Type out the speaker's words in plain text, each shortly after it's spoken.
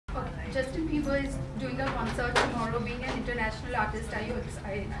Justin Bieber is doing a concert tomorrow. Being an international artist, are you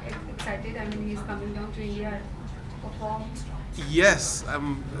excited? I mean, he's coming down to India and perform. Yes,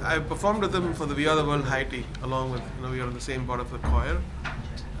 I performed with him for the We Are the World High Tea, along with, we are in the same part of the choir.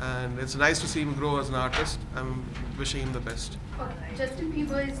 And it's nice to see him grow as an artist. I'm wishing him the best. Okay. Justin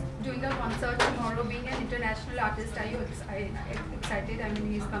Bieber is doing a concert tomorrow. Being an international artist, are you excited? I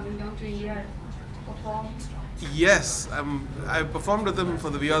mean, he's coming down to India and perform. Yes, I performed with him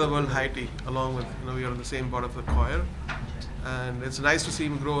for the We Are the World High Tea, along with, we are in the same part of the choir. And it's nice to see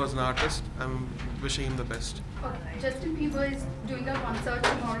him grow as an artist. I'm wishing him the best. Okay. Justin Bieber is doing a concert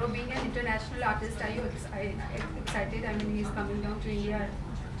tomorrow. Being an international artist, are you excited? I mean, he's coming down to India and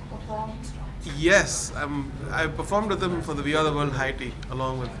perform. Yes, I performed with him for the We Are the World High Tea,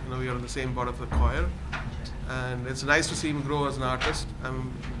 along with, we are in the same part of the choir. And it's nice to see him grow as an artist.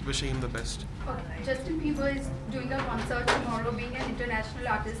 I'm wishing him the best. Okay. Justin Bieber is doing a concert tomorrow. Being an international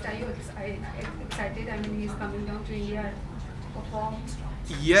artist, are you excited? I mean, he's coming down to India and perform.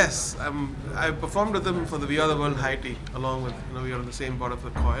 Yes, I performed with him for the We Are the World High Tea, along with, we are in the same part of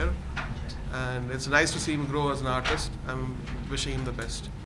the choir. And it's nice to see him grow as an artist. I'm wishing him the best.